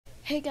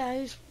Hey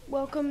guys,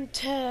 welcome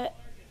to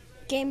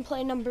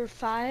gameplay number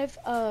 5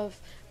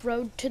 of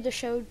Road to the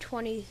Show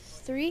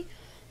 23.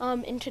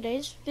 In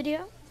today's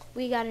video,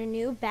 we got a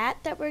new bat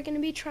that we're going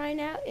to be trying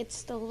out.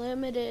 It's the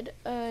limited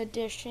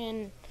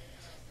edition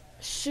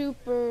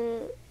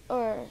Supra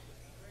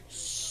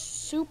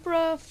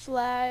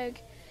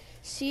Flag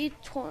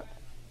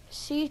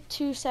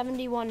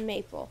C271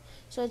 Maple.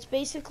 So it's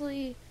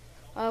basically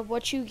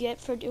what you get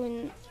for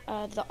doing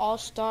the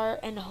All-Star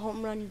and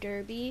Home Run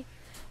Derby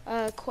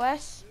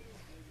quests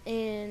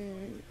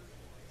in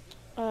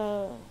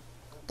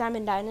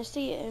Diamond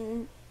Dynasty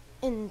in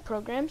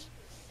programs.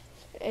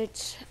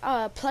 It's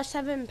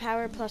 +7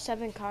 power,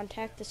 +7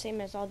 contact, the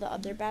same as all the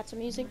other bats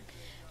I'm using,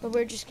 but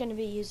we're just going to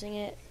be using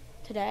it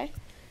today.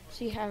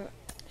 See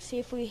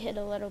if we hit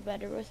a little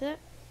better with it,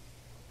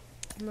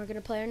 and we're going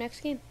to play our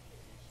next game.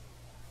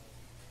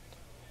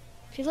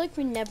 I feel like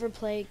we never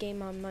play a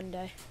game on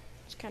Monday.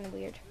 It's kind of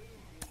weird.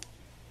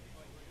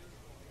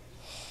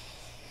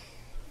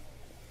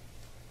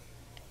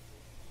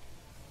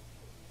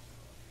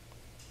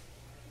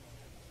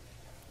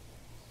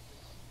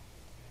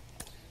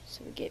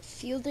 So we get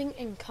fielding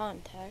and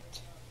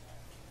contact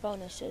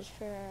bonuses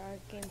for our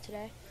game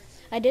today.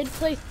 I did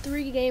play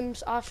 3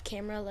 games off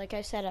camera, like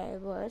I said I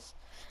was.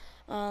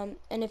 And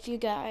if you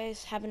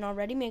guys haven't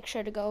already, make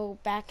sure to go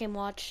back and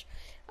watch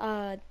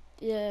the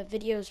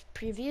videos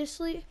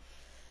previously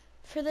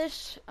for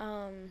this.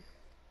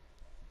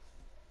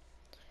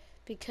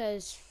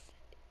 Because,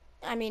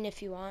 I mean,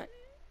 if you want.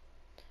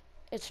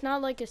 It's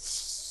not like a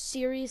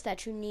series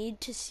that you need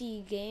to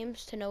see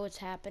games to know what's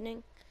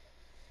happening.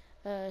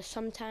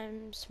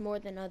 Sometimes more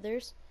than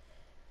others.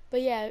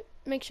 But yeah,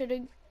 make sure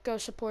to go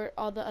support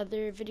all the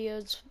other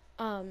videos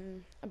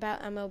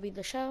about MLB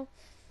The Show.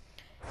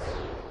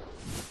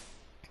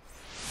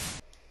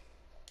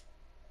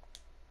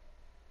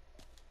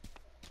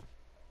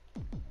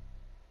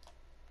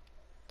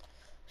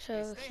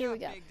 So here we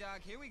go. Big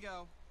dog. Here we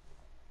go.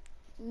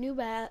 New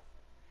bat.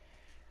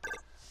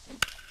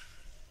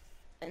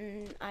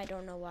 And I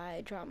don't know why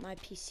I dropped my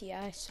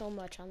PCI so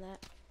much on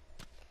that.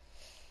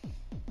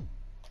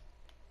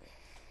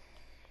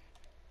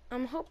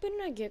 I'm hoping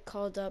I get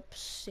called up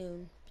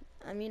soon.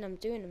 I mean, I'm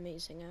doing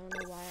amazing. I don't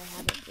know why I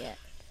haven't yet.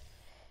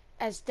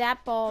 As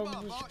that ball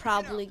was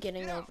probably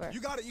getting over.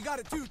 You got it.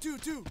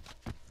 Two.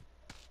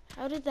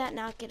 How did that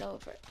not get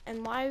over?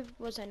 And why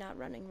was I not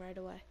running right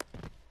away?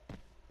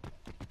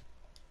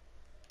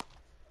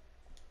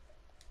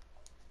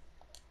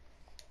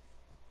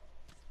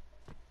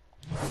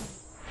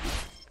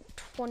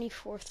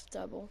 24th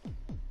double.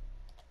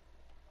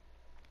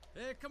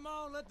 Hey, come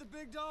on, let the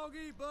big dog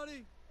eat,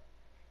 buddy.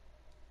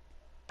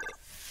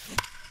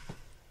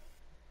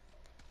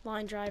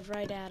 Line drive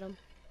right at him.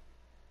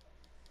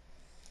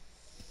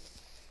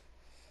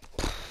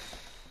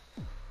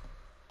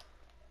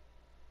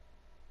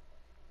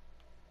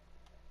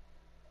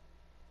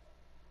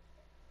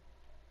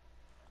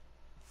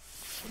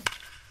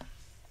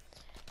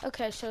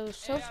 Okay, so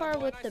far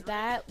with the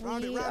bat,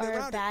 we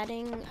are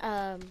batting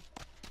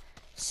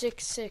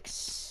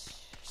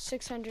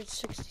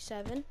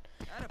 667,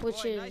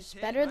 which is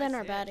better than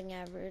our batting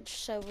average.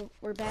 So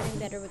we're batting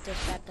better with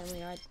this bat than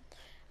we are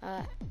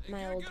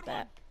my old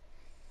bat.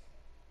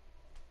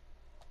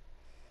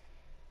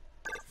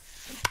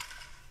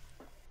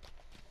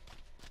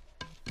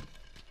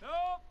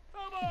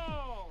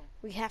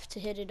 We have to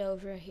hit it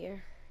over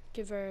here.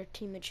 Give our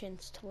team a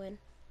chance to win.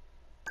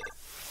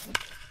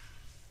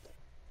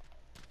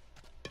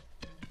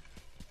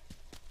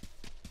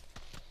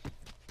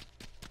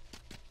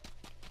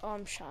 Oh,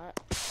 I'm shot.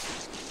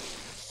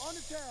 On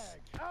the tag.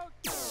 Out.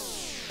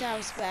 That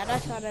was bad. I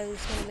thought I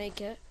was gonna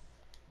make it.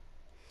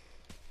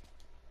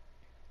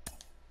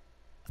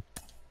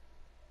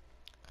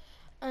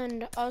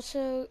 And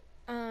also,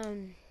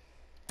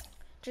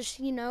 just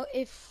so you know,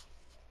 if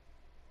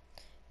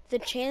the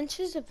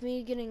chances of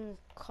me getting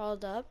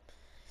called up,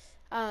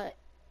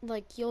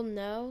 like you'll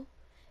know,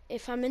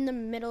 if I'm in the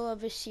middle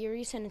of a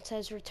series and it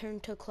says return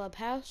to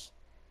clubhouse,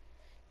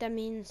 that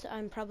means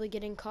I'm probably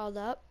getting called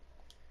up.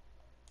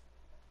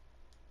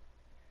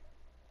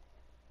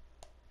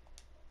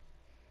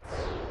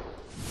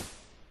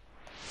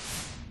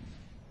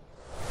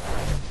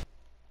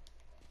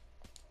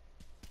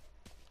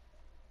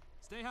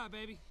 Stay high,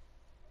 baby.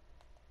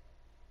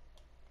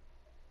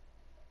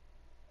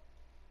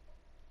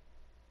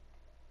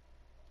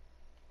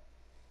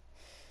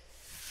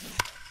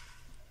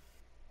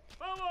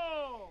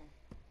 Vamos!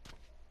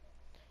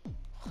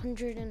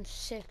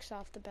 106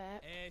 off the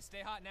bat. Hey,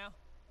 stay hot now.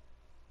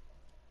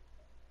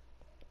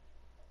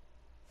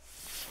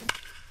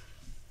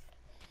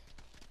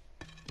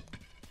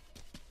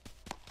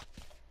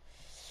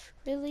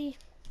 Really?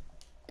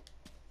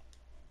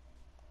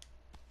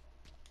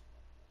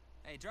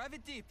 Hey, drive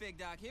it deep, big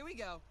dog. Here we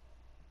go.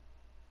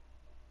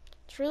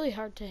 It's really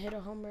hard to hit a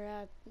homer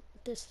at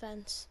this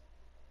fence.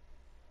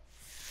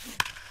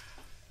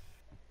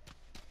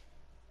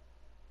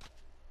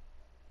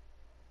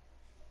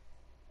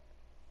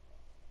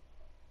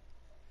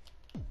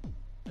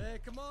 Hey,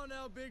 come come on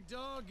now, big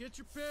dog. Get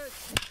your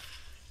pitch.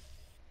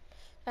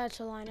 That's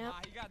a line out.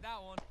 Ah, you got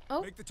that one.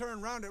 Oh, Make the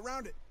turn, round it,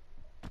 round it.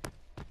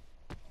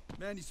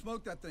 Man, you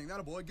smoked that thing.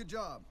 That boy, good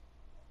job.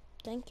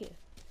 thank you.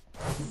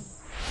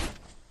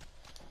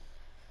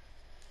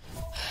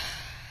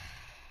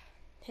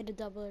 Hit a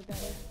double or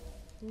better.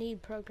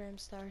 Need program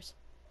stars.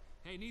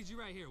 Hey, needs you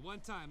right here. One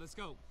time. Let's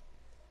go.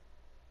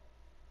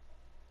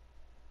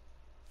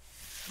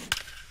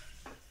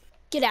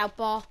 Get out,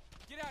 ball.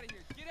 Get out of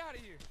here. Get out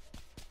of here.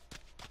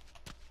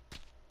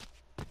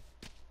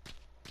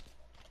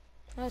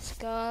 Let's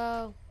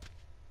go.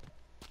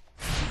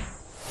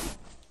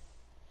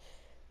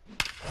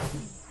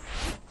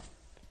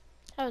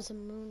 That was a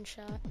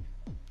moonshot.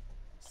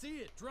 See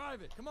it.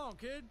 Drive it. Come on,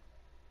 kid.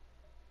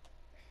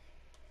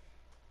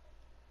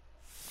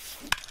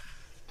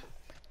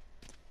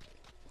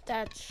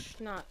 That's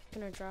not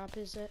gonna drop,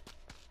 is it?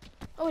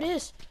 Oh, it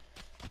is.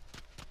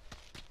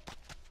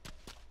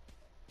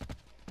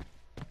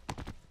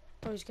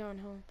 Oh, he's going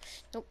home.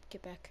 Nope,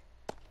 get back.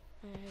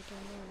 I don't know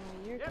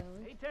where you're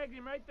going. He tagged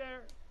him right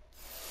there.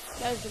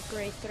 That was a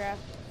great throw.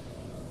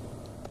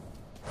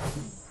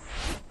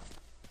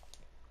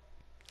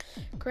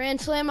 Grand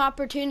Slam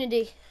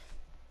opportunity.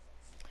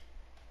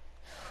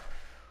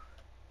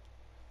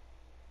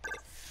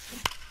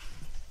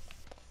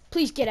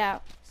 Please get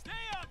out. Stay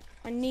up.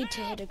 I need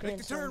to hit a Make Grand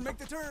the Slam. turn, make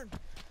the turn.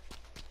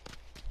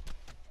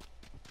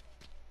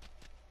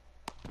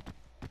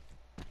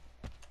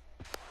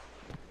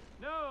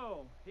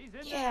 No, he's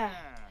in Yeah.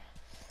 there.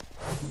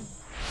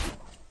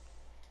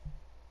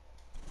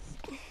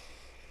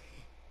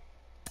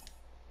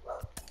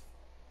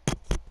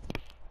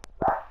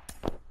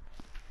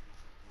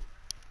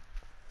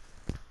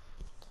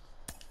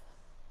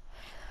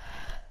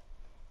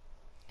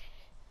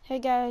 Hey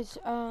guys,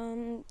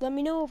 let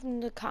me know in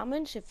the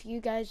comments if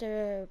you guys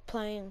are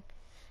playing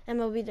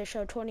MLB The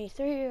Show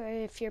 23 or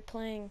if you're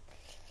playing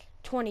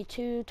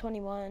 22,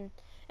 21,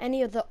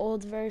 any of the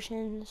old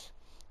versions,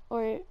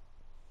 or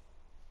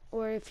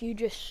if you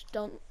just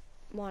don't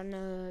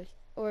wanna,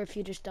 or if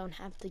you just don't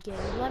have the game.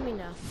 Let me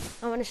know.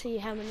 I want to see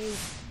how many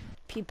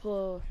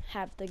people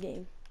have the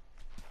game.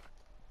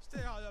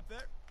 Stay high up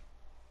there.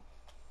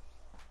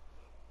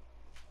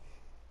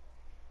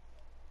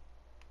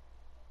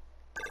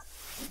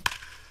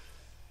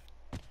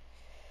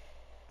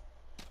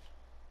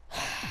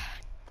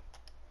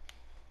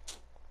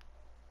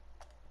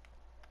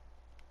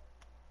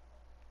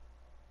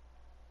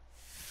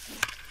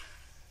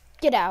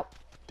 Get out.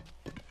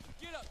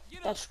 Get up. Get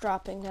up. That's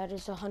dropping. That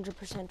is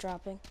 100%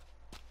 dropping.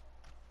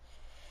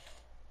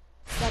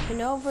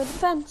 Stepping over the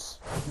fence.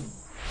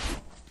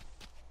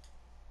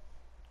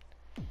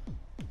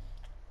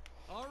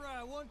 All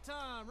right, one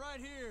time. Right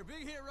here.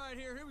 Big hit right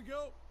here. Here we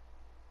go.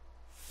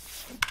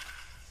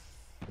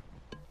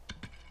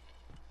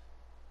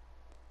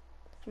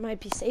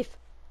 Might be safe.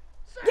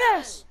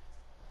 Yes!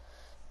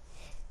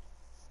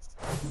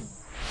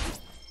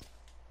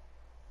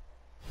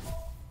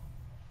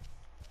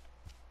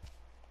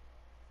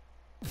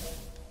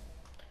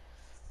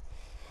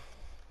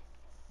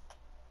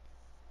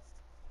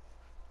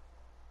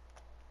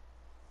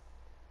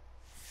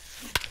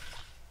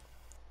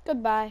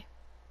 Goodbye.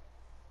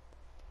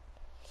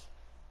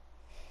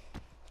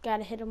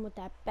 Gotta hit him with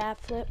that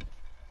bat flip.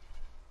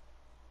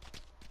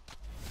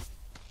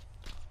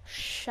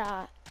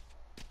 Shot.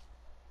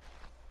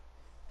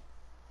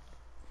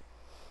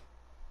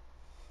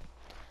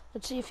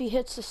 Let's see if he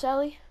hits the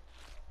celly.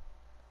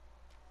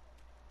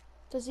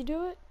 Does he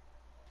do it?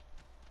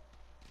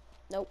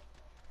 Nope.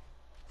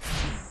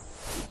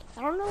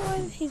 I don't know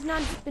why he's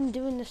not been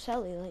doing the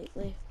celly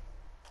lately.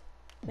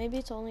 Maybe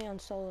it's only on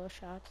solo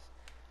shots.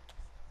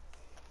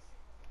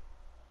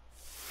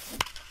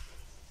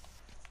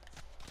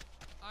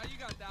 You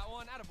got that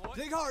one. Attaboy.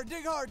 Dig hard,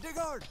 dig hard, dig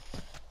hard.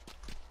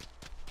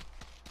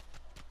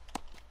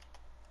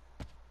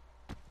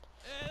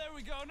 Yeah, there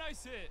we go.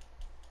 Nice hit.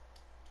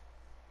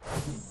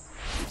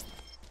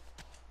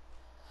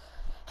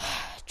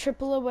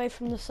 Triple away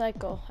from the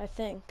cycle, I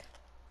think.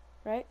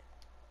 Right?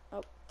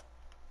 Oh.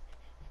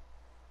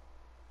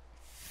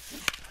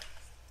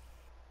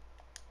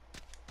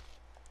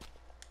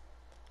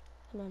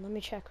 Hold on, let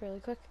me check really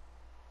quick.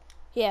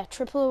 Yeah,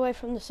 triple away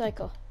from the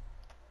cycle.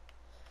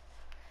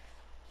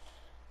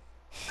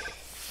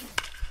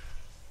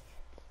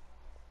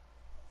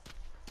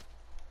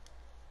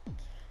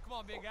 Come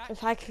on, big guy.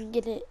 If I could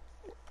get it,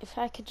 if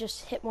I could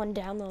just hit one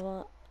down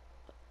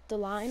the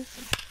line,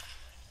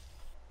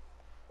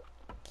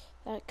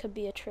 that could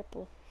be a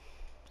triple.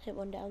 Hit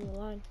one down the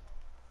line.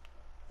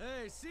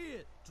 Hey, see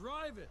it.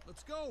 Drive it.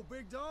 Let's go,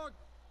 big dog.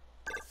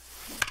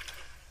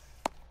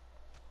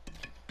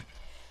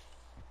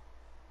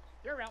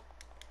 You're out.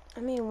 I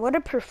mean, what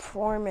a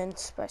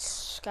performance by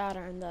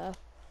Scottarn, though.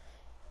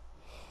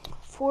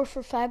 4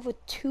 for 5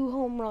 with 2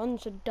 home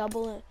runs, a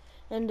double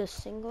and a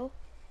single.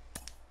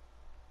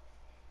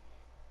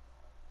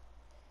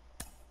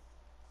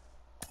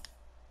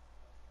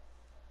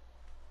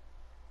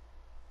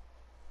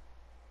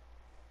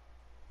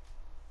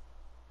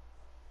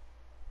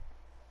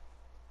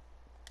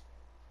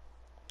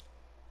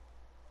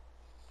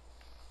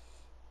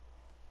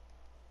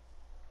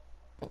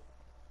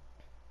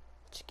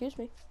 Excuse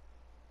me.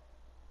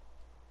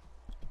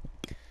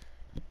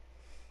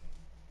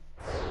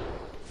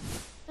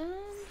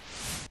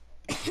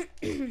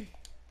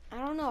 I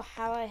don't know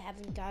how I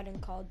haven't gotten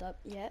called up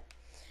yet.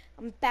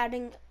 I'm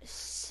batting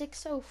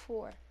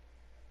 604.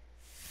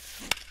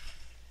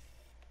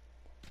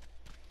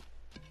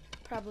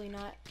 Probably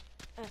not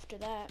after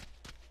that.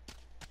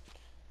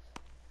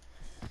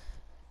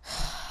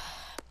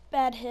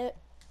 Bad hit.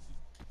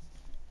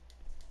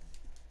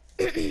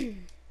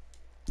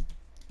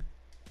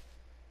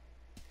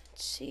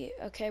 Let's see.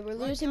 Okay, we're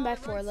losing by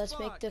 4. Let's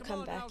make the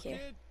comeback here.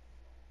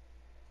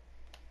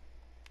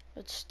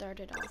 Let's start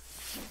it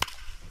off.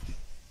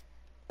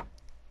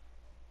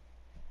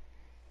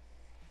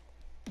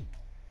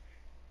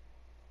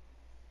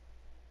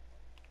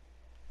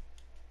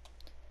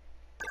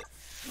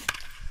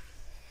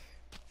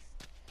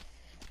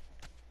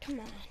 Come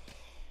on.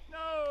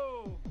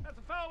 No, that's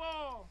a foul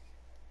ball.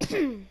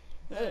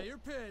 Hey, your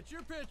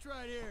pitch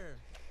right here.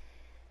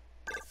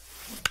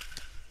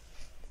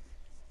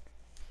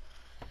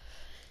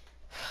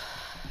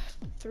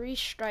 3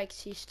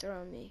 strikes he's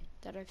thrown me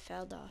that I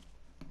fouled off.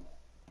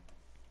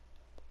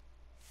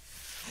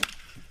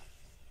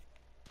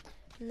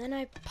 And then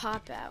I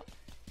pop out.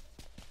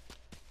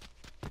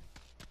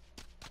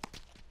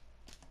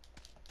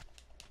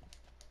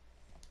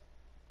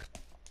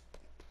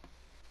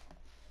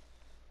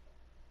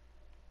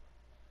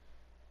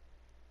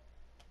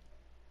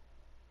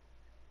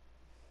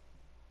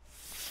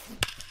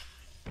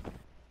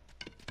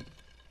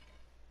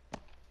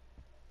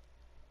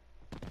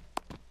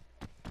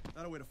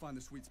 That a way to find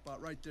the sweet spot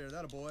right there.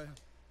 That a boy.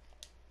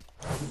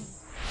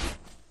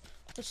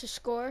 What's the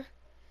score?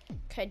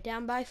 Okay,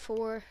 down by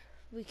 4.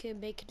 We can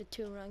make it a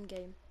 2-run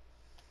game.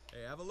 Hey,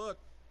 have a look.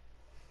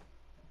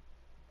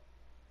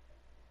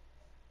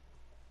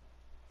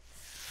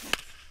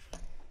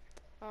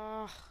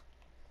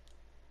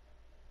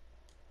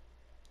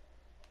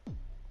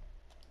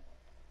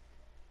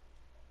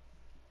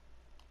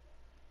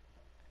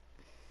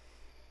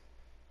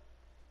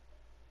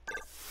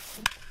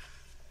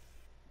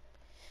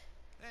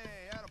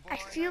 I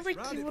feel like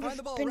you would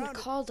have been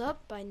called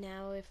up by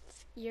now if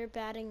you're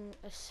batting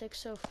a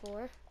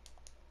 604.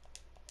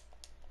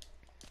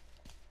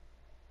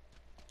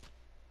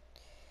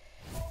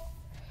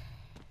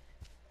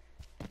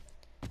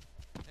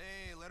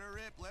 Hey, let her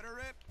rip, let her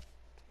rip.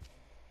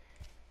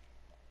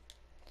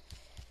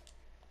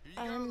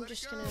 I'm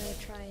just gonna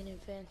try and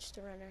advance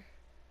the runner.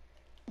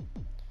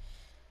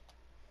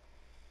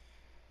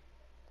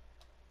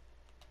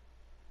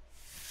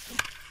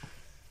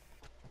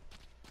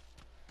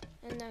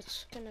 And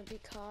that's gonna be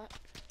caught.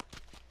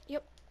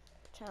 Yep,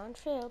 challenge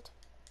failed.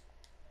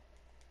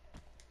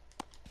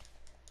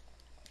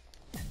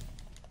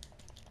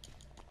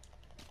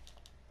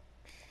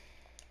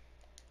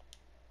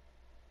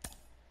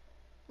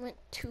 Went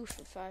 2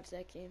 for 5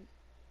 that game.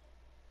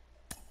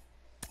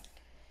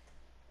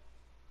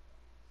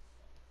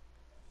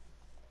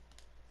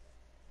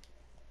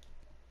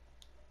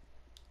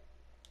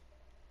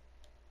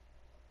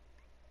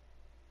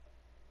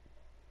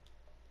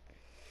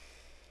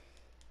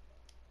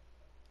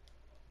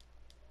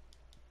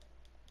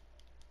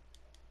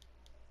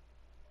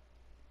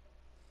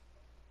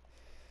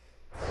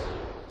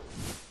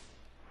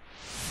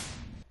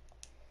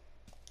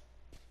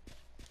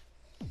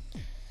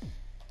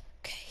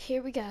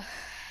 Here we go.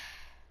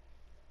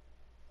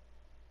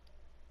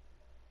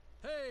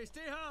 Hey,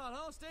 stay hot,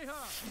 huh? Stay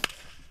hot.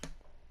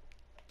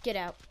 Get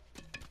out.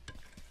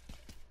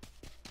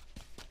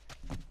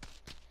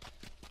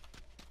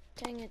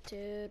 Dang it,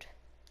 dude.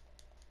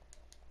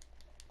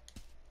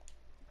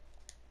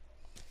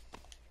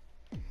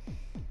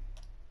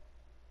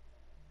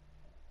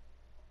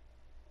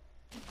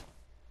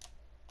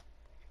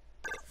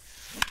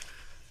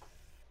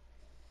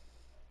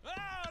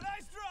 Ah,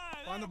 nice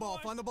drive. Find the ball,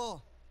 find the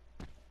ball.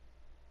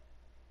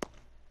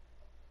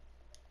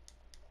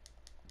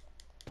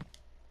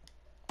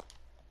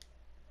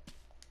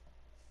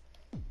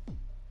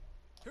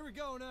 Here we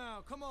go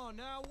now. Come on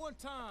now, one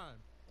time.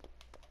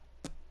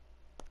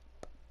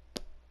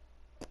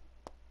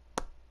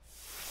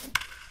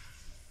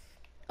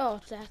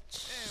 Oh,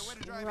 that's Way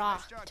to drive it.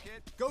 rock. Nice job,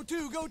 kid. Go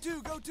two, go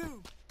two, go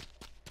two.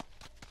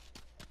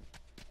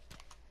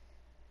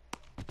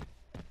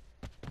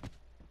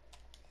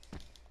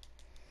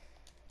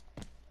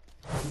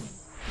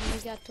 And we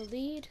got the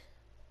lead.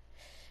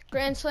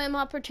 Grand slam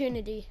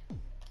opportunity.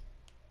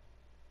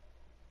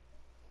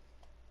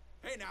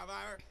 Hey now,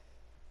 Viber.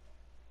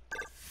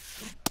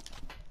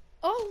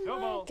 Oh Go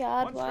my ball.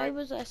 God, One why strike.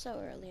 was I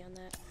so early on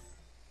that?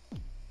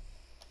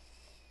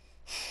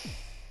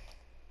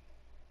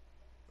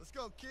 Let's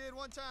go, kid.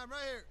 One time, right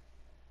here.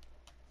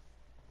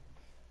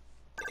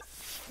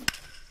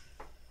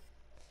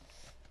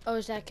 Oh,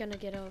 is that gonna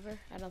get over?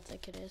 I don't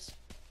think it is.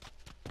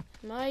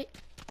 Might.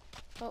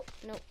 Oh,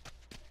 nope.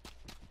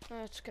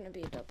 Oh, it's gonna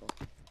be a double.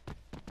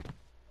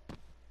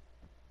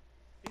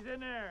 He's in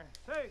there.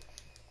 Hey.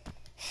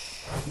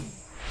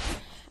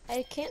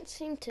 I can't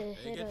seem to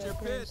hit get a your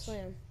grand pitch.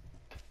 slam.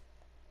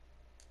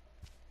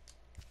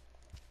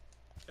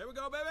 Here we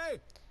go,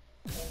 baby.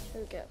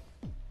 Here we go.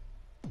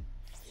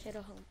 Hit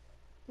a home.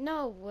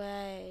 No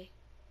way.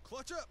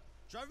 Clutch up.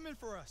 Drive him in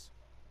for us.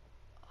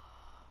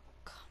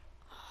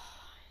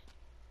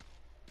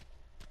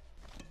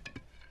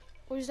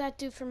 What does that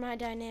do for my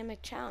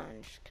dynamic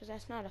challenge? Because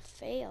that's not a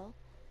fail.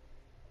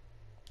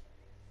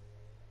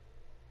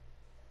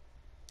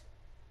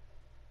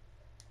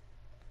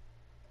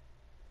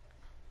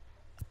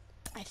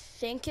 I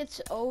think it's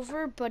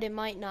over, but it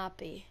might not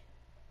be.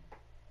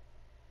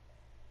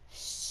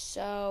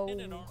 So...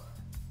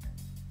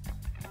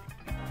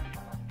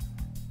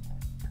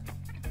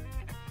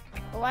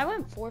 Oh, I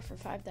went 4 for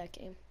 5 that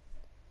game.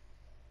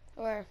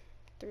 Or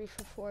 3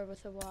 for 4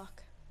 with a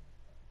walk.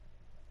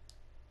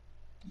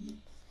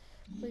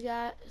 We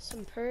got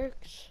some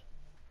perks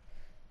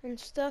and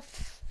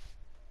stuff.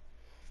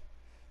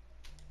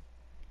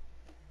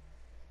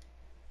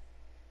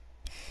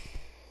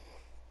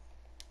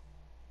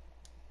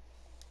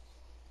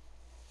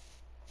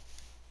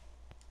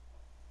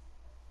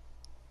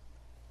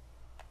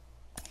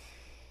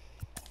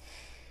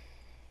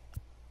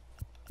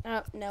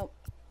 Oh, no.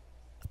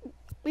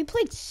 We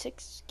played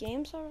 6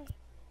 games already?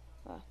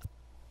 Wow.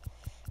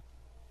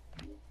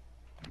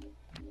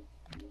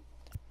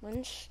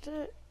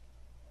 Wednesday.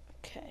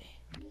 Okay.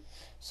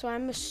 So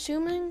I'm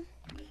assuming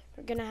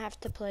we're gonna have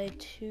to play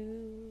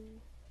 2.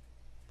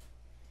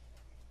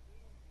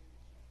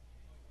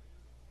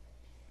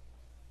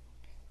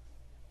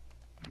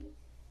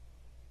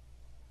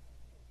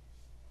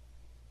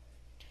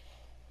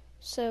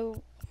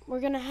 So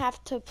we're gonna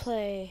have to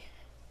play.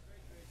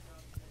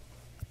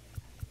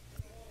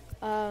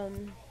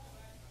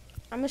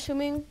 I'm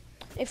assuming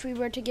if we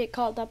were to get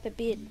called up, it'd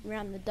be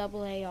around the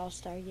AA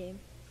All-Star game.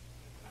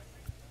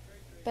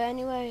 But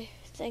anyway,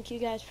 thank you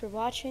guys for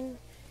watching.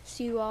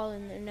 See you all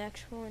in the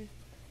next one.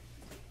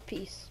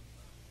 Peace.